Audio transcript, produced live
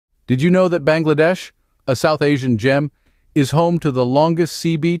Did you know that Bangladesh, a South Asian gem, is home to the longest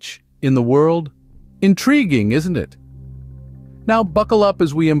sea beach in the world? Intriguing, isn't it? Now buckle up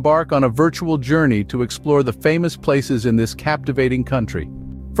as we embark on a virtual journey to explore the famous places in this captivating country.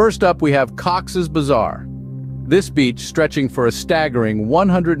 First up, we have Cox's Bazar. This beach, stretching for a staggering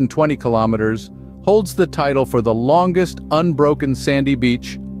 120 kilometers, holds the title for the longest unbroken sandy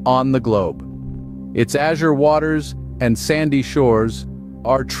beach on the globe. Its azure waters and sandy shores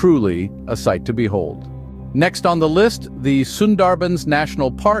are truly a sight to behold. Next on the list, the Sundarbans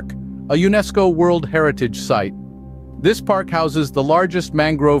National Park, a UNESCO World Heritage Site. This park houses the largest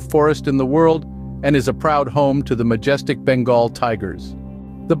mangrove forest in the world and is a proud home to the majestic Bengal Tigers.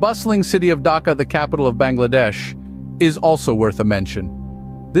 The bustling city of Dhaka, the capital of Bangladesh, is also worth a mention.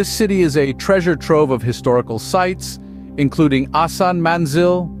 This city is a treasure trove of historical sites, including Ahsan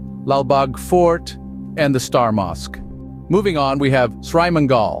Manzil, Lalbagh Fort, and the Star Mosque. Moving on, we have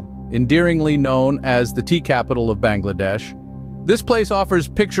Srimangal, endearingly known as the tea capital of Bangladesh. This place offers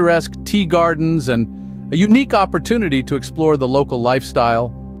picturesque tea gardens and a unique opportunity to explore the local lifestyle.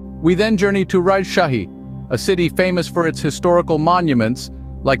 We then journey to Rajshahi, a city famous for its historical monuments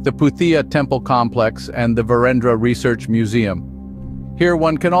like the Puthia temple complex and the Varendra Research Museum. Here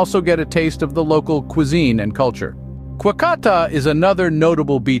one can also get a taste of the local cuisine and culture. Kolkata is another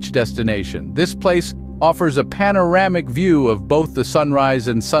notable beach destination. This place offers a panoramic view of both the sunrise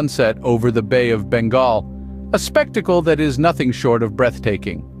and sunset over the Bay of Bengal, a spectacle that is nothing short of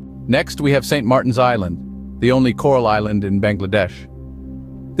breathtaking. Next, we have St. Martin's Island, the only coral island in Bangladesh.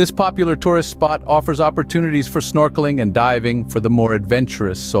 This popular tourist spot offers opportunities for snorkeling and diving for the more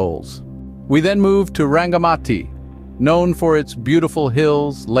adventurous souls. We then move to Rangamati, known for its beautiful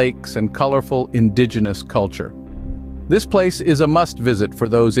hills, lakes, and colorful indigenous culture. This place is a must-visit for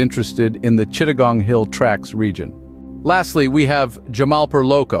those interested in the Chittagong Hill Tracts region. Lastly, we have Jamalpur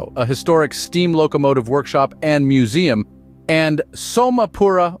Loko, a historic steam locomotive workshop and museum, and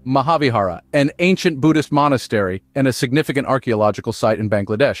Somapura Mahavihara, an ancient Buddhist monastery and a significant archaeological site in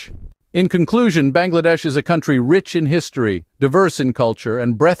Bangladesh. In conclusion, Bangladesh is a country rich in history, diverse in culture,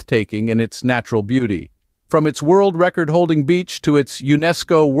 and breathtaking in its natural beauty. From its world record-holding beach to its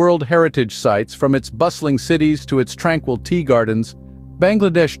UNESCO World Heritage Sites, from its bustling cities to its tranquil tea gardens,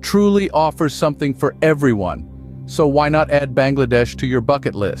 Bangladesh truly offers something for everyone. So why not add Bangladesh to your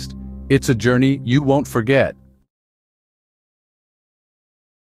bucket list? It's a journey you won't forget.